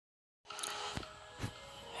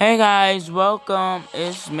Hey guys, welcome.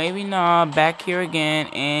 It's maybe not back here again,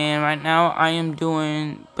 and right now I am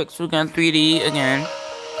doing Pixel Gun 3D again.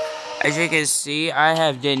 As you can see, I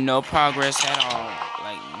have did no progress at all,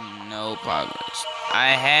 like no progress.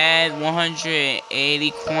 I had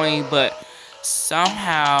 180 coins, but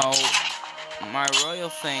somehow my royal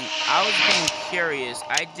thing. I was being curious.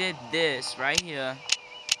 I did this right here.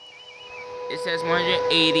 It says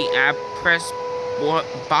 180. I pressed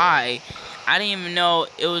buy. I didn't even know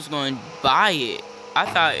it was going to buy it. I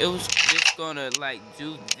thought it was just going to like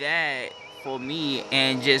do that for me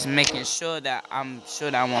and just making sure that I'm sure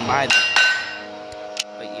that I won't buy that.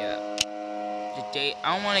 But yeah, today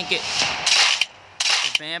I want to get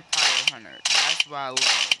the Vampire Hunter. That's what I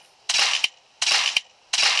love.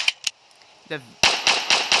 The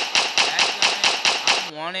that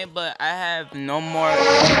gun, I want it, but I have no more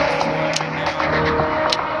right now.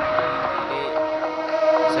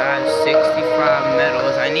 So I have 65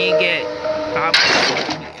 medals. I need to get 5 to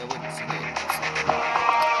be able to get it.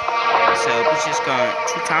 So it's just going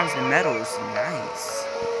 2 times the medals. Nice.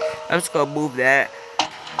 I'm just gonna move that.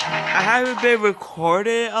 I haven't been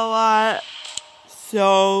recording a lot,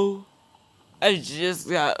 so I just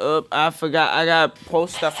got up. I forgot I gotta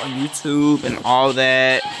post stuff on YouTube and all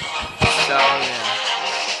that. So yeah.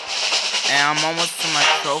 And I'm almost to my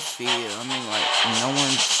trophy. I mean, like, no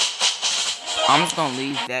one's. I'm just gonna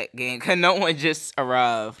leave that game because no one just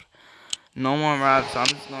arrived. No one arrived, so I'm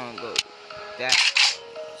just gonna go that.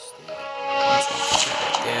 I'm just gonna put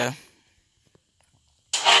that there.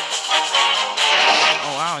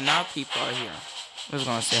 Oh wow, now people are here. I'm just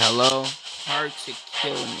gonna say hello. Hard to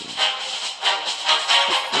kill me.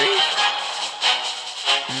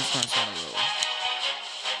 I'm just gonna say hello.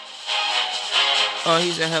 Oh,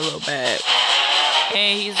 he said hello back.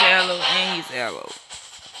 And he said hello, and he said hello.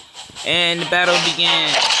 And the battle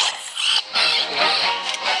begins.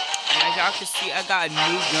 And as y'all can see, I got a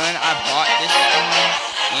new gun. I bought this one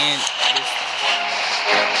and this one.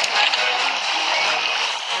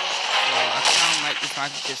 So I kind of like if I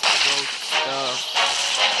could just throw stuff.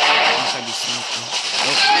 Once I be sneaky.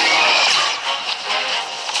 Nope.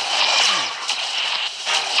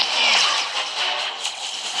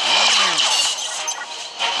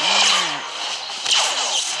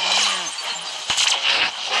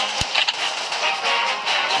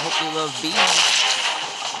 Love beans. I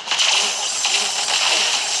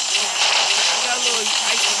got a little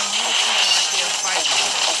ice on the unicorn right there fighting.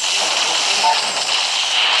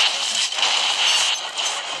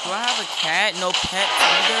 Do I have a cat? No pet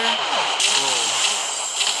either? Whoa.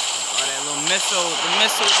 Oh, that little missile. The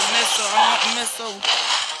missile. I want the missile.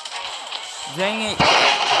 Dang it. I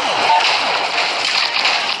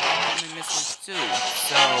want the missiles too.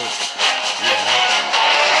 So, yeah.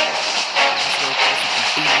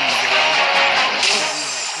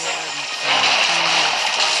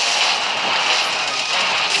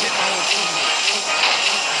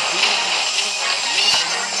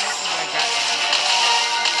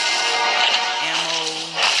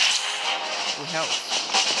 Help. Oh,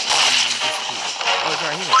 it's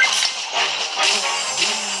right here.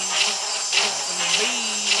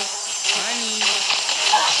 Bees. Honey.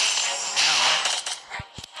 Ow.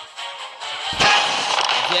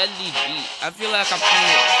 Deadly beat. I feel like I'm playing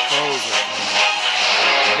with pros.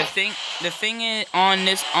 The thing on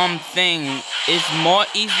this thing is more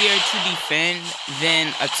easier to defend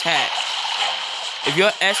than attack. If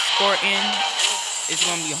you're escorting, it's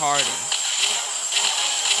gonna be harder.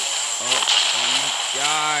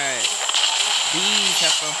 God. Bees,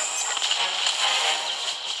 heifer.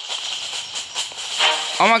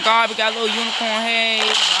 Oh my god, we got a little unicorn. Hey,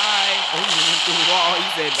 bye. Oh, he went through the wall. He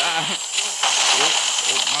said bye.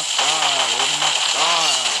 Oh my god. Oh my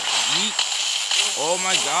god. Yeet. Oh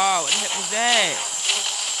my god. What the heck was that?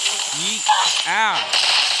 Yeet. Ow.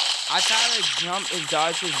 I tried to jump and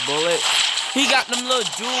dodge his bullet. He got them little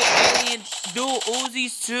dual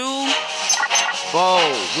Uzis too. Whoa,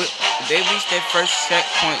 they reached their first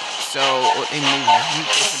checkpoint, so they moving. Let me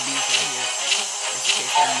put some bees right here, just in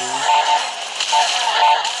case they move.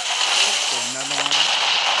 So another one.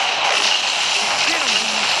 Get him,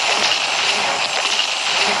 bees.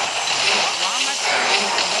 Why am I trying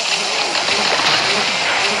to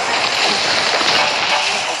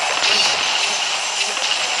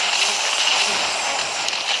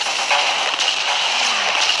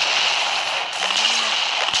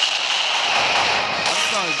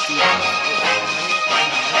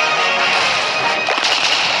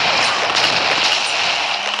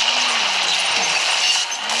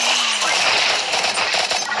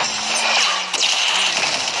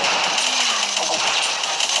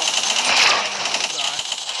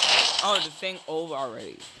Oh, the thing over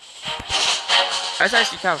already. That's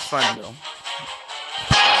actually kind of fun though.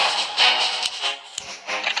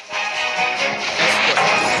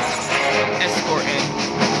 Escorting.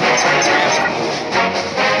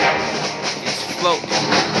 It's floating.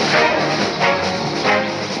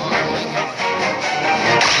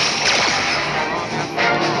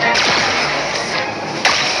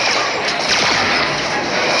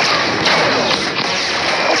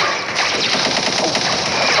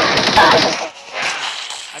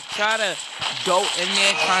 I try to go in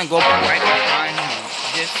there, try and go right behind him.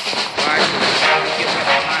 Just right get right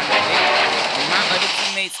behind him. My other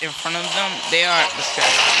teammates in front of them, they are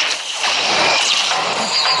distracted.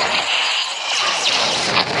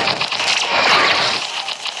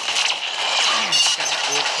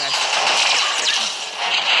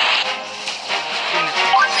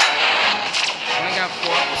 Only got 4%.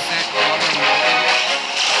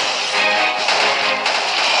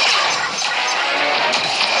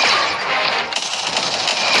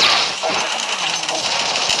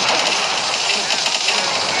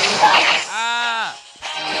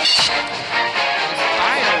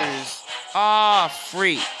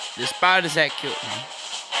 Free. The spiders that killed me.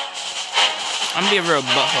 I'm being real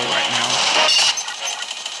butthole right now.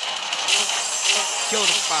 Kill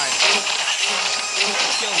the spider.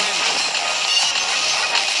 Kill him.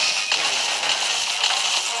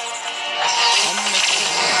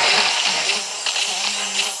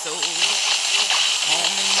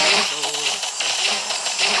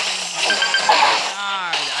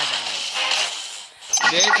 I died.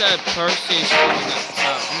 There's a person shooting up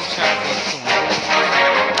top. I'm gonna try to go to him.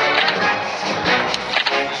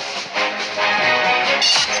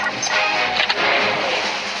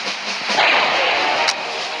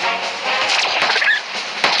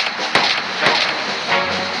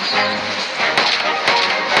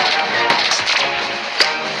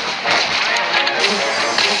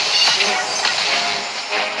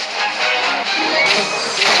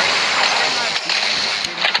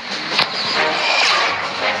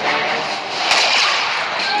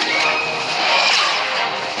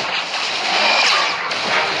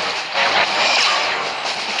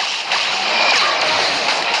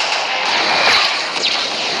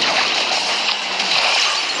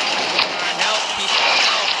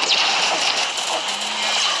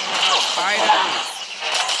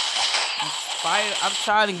 I'm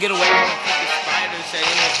trying to get away from the spiders so they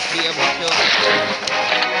won't be able to kill them.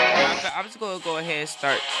 I'm just gonna go ahead and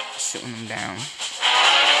start shooting them down.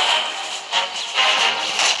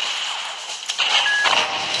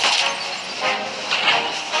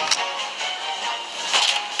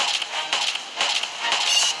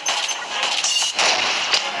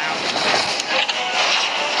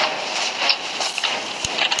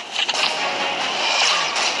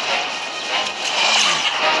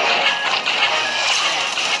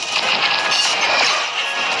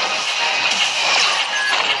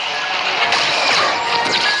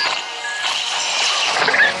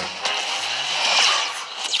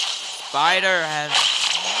 Spider has.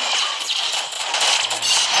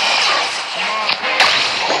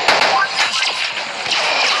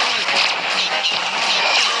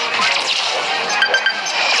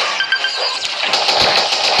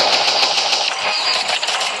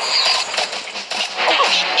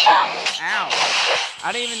 Ow!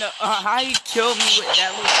 I didn't even know how you killed me with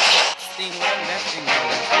that little thing. Whatever that thing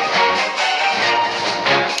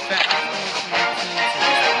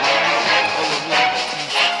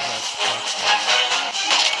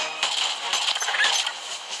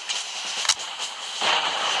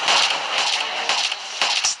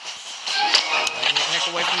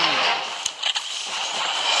away from me.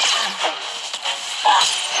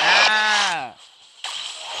 Ah!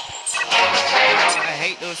 I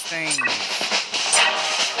hate those things.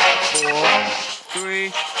 4,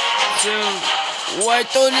 3, 2, 1,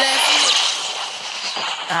 to left.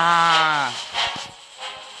 Ah!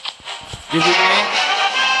 Did we win?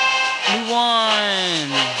 We won!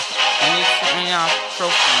 And they sent me off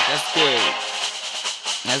trophies. That's good.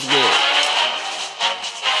 That's good.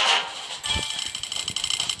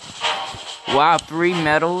 Wow, 3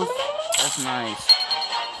 medals. That's nice.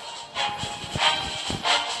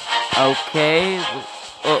 Okay.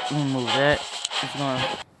 Oh, we'll move that. Just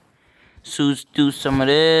gonna do some of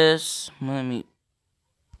this. Let me.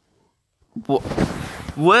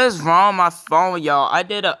 What is wrong with my phone, y'all? I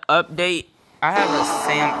did an update. I have a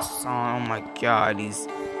Samsung. Oh my god, these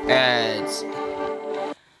ads.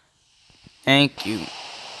 Thank you.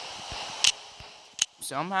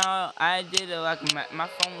 Somehow I did it like my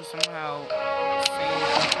phone was somehow saying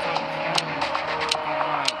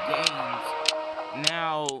my games.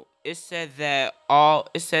 Now it said that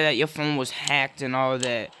your phone was hacked and all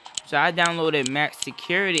that. So I downloaded Max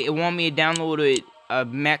Security. It wanted me to download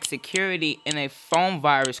Max Security and a phone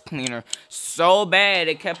virus cleaner so bad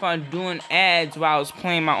it kept on doing ads while I was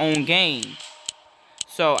playing my own game.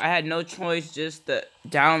 So I had no choice just to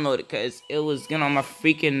download it because it was getting on my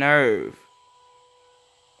freaking nerve.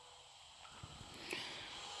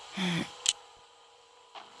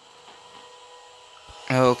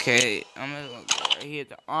 Okay, I'm gonna go right here at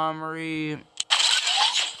the armory.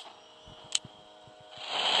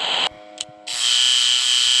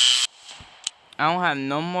 I don't have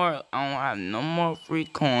no more free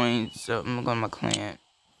coins, so I'm gonna go to my clan.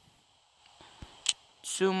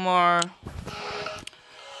 2 more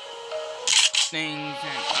things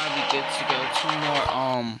and I'll be good to go. 2 more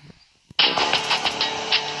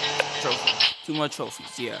trophies. 2 more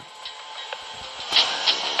trophies, yeah.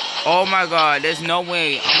 Oh my god, there's no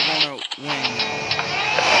way I'm gonna win.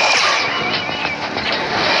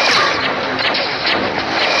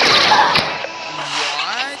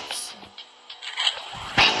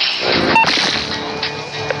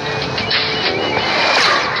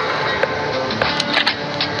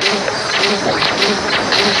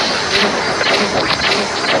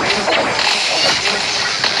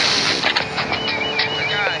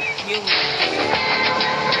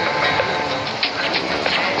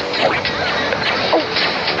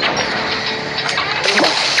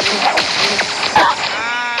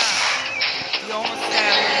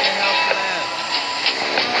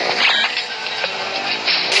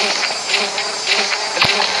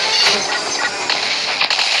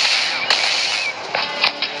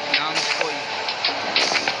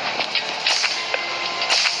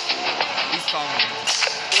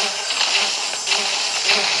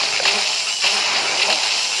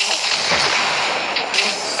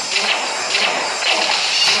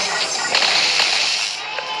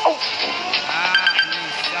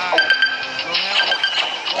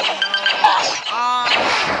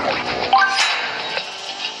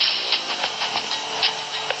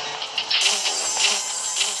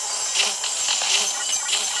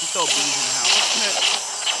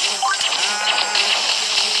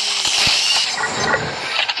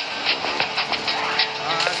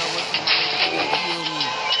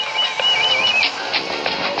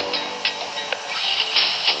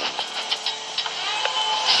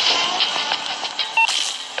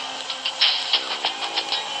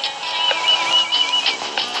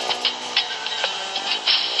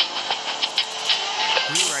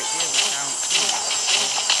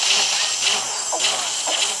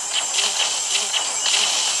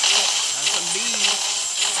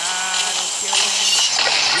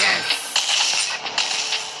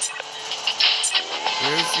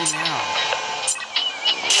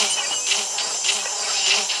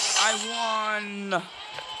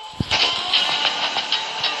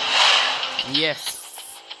 Yes.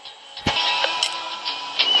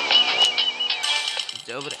 It's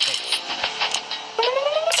over the X.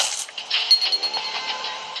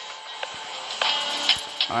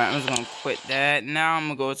 Alright, I'm just gonna quit that. Now I'm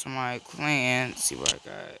gonna go to my clan, see what I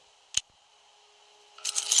got.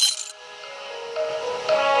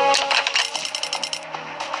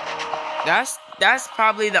 That's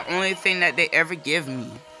probably the only thing that they ever give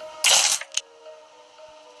me.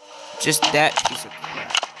 Just that piece of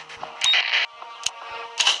crap.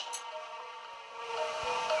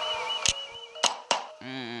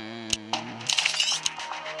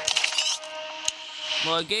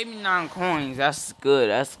 Well, it gave me 9 coins. That's good.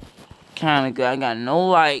 That's kind of good. I got no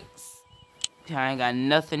likes. I ain't got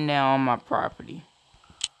nothing down on my property.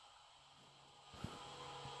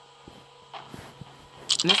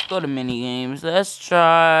 Let's go to mini games. Let's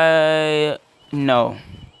try. No.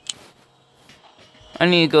 I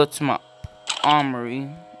need to go to my armory.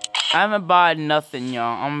 I haven't bought nothing,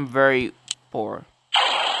 y'all. I'm very poor.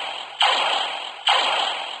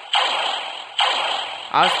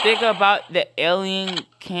 I was thinking about the alien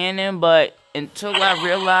cannon, but until I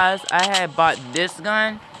realized I had bought this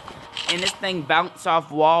gun, and this thing bounced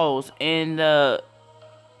off walls, and the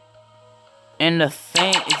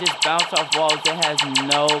thing, it just bounced off walls. It has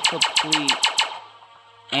no complete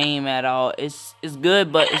aim at all. It's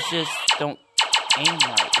good, but it's just don't aim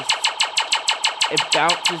right. It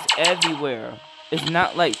bounces everywhere. It's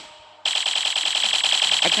not like,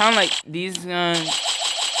 I kind of like these guns.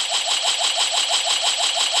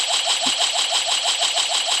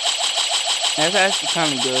 That's actually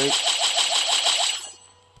kind of good.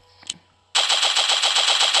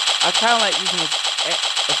 I kind of like using a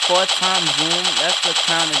 4-time zoom. That's the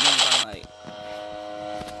kind of guns I like.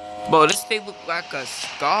 Bro, this thing look like a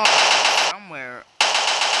scar somewhere.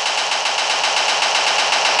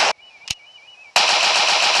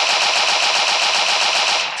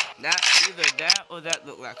 That either that or that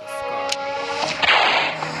looked like a scar.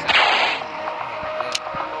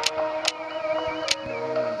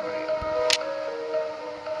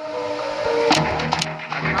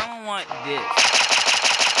 I kind of want this.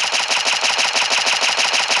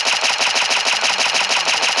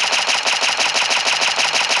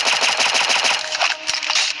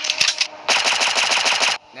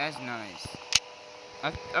 That's nice.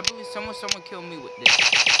 I believe someone killed me with this.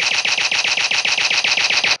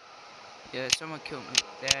 Yeah, someone killed me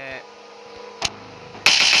with that.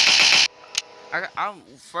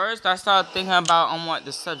 First I started thinking about I want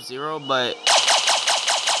the Sub-Zero, but it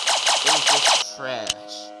was just trash.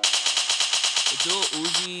 The dual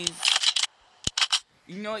Uzis.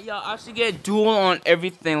 You know what, y'all? I should get dual on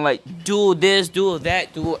everything. Like dual this, dual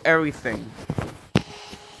that, dual everything.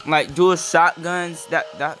 Like dual shotguns.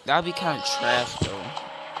 That'd be kind of trash though.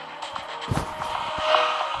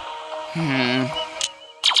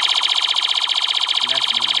 That's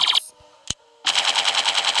nice.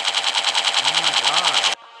 Oh my god.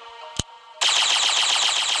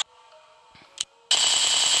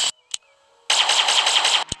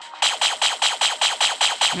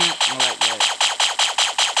 I like that.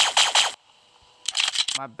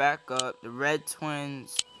 My backup, the Red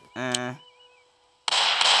Twins.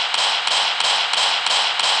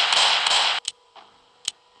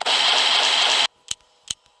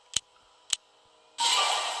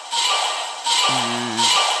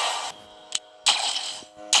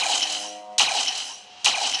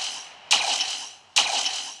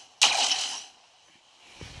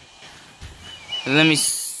 Let me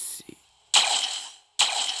see.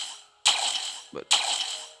 But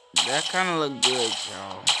that kind of look good,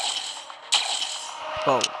 y'all.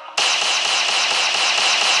 Oh.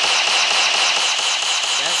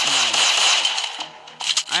 That's nice.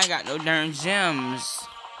 I ain't got no darn gems.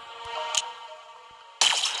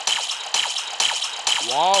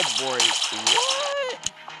 Wall break. What?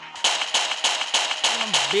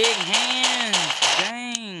 Them big hands.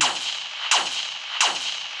 Dang.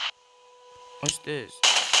 What's this?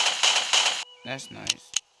 That's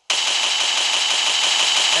nice.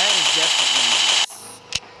 That is definitely nice.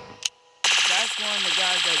 That's one of the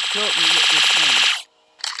guys that killed me with this thing.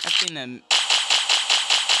 I think that...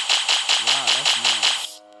 Wow, that's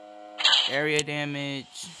nice. Area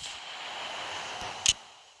damage.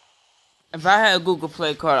 If I had a Google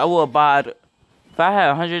Play card, I would have bought... If I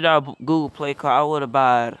had a $100 Google Play card, I would have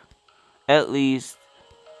bought at least...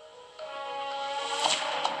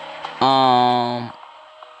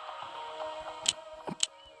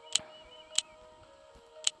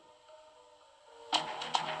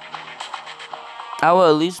 I will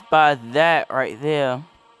at least buy that right there.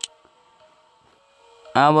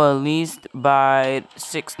 I will at least buy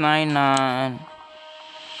 $6.99.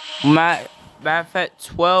 Matter of fact,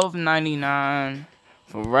 $12.99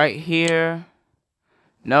 for right here.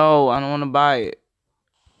 No, I don't want to buy it.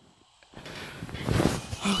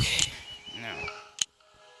 Okay, now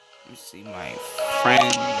let me see my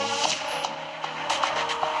friends.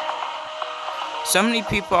 So many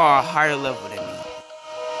people are higher level than me.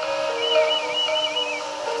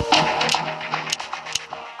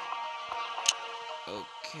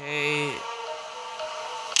 Okay.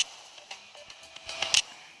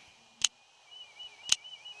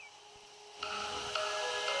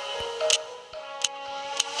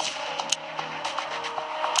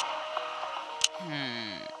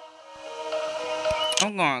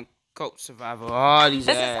 I'm going Coach Survival. All these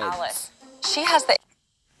ads. This is Alice. She has the...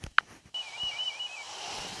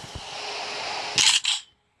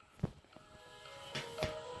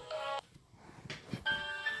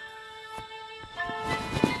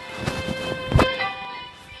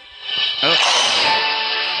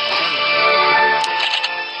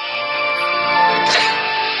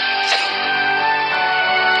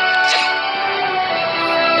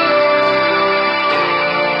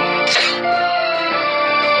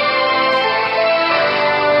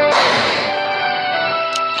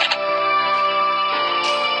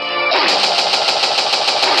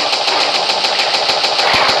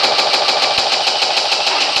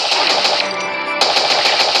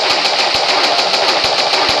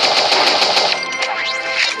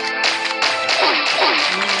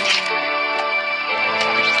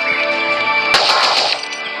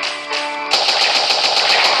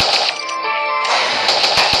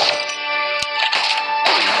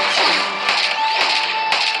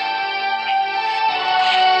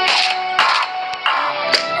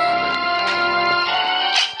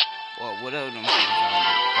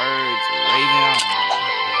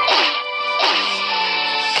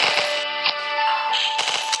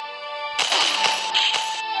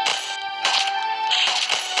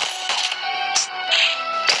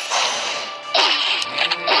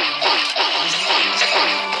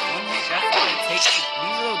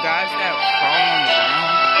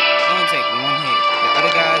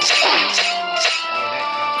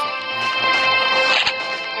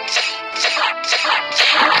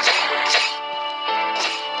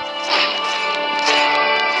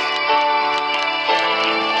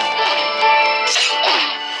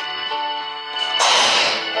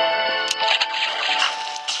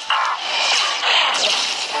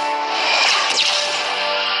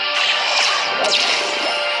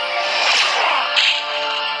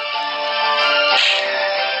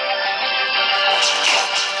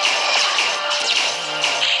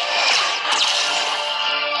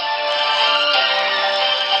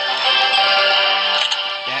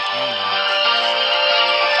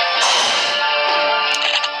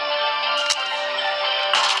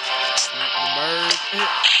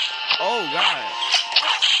 Oh God.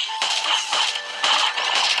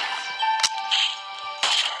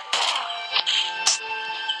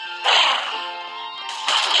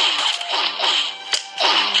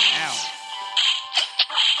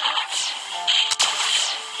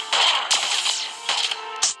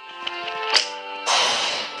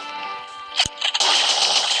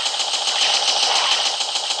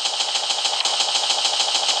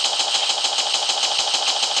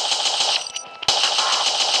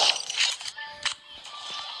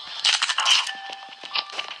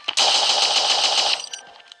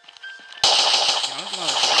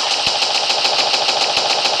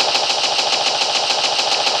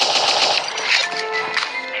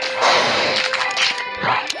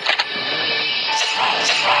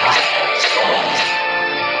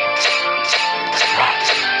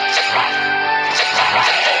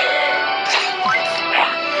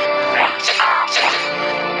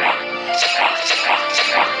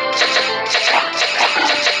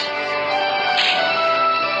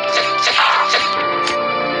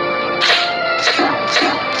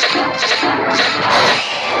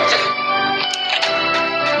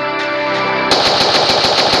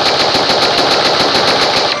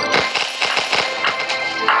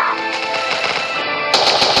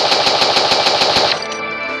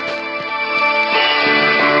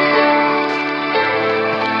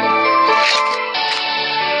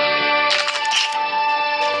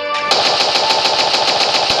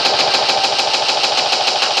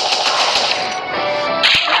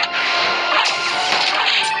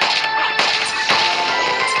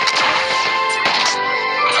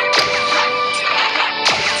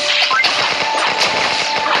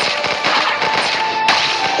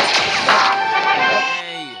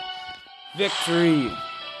 Victory.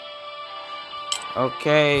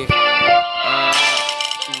 Okay.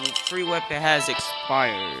 Free weapon has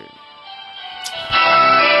expired.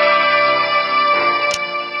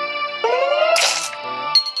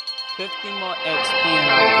 Okay. 50 more XP and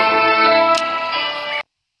I'll get it.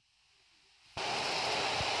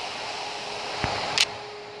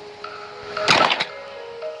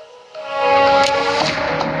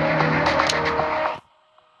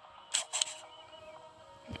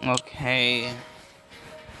 Okay.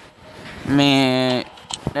 Man,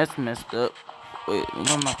 that's messed up. Wait,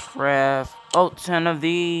 what am I craft? Oh, 10 of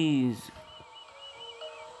these.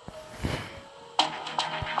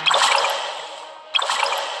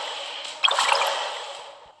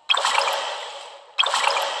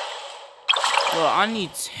 Well, I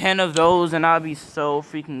need 10 of those and I'll be so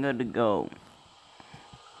freaking good to go.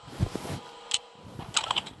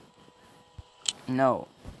 No.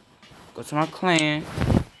 Go to my clan.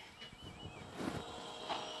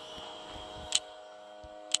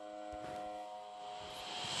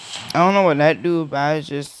 I don't know what that do, but I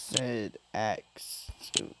just said X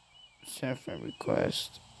to send friend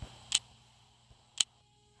request.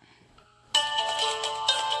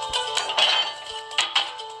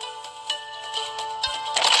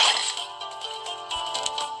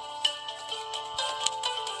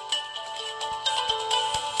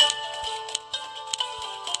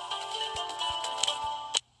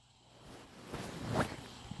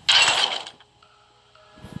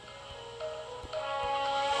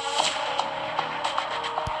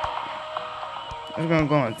 I'm gonna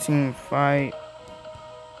go on team fight.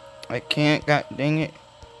 I can't, god dang it.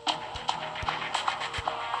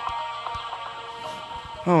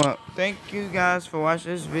 Oh well, thank you guys for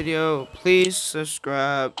watching this video. Please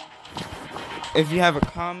subscribe. If you have a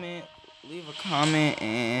comment, leave a comment,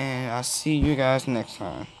 and I'll see you guys next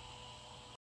time.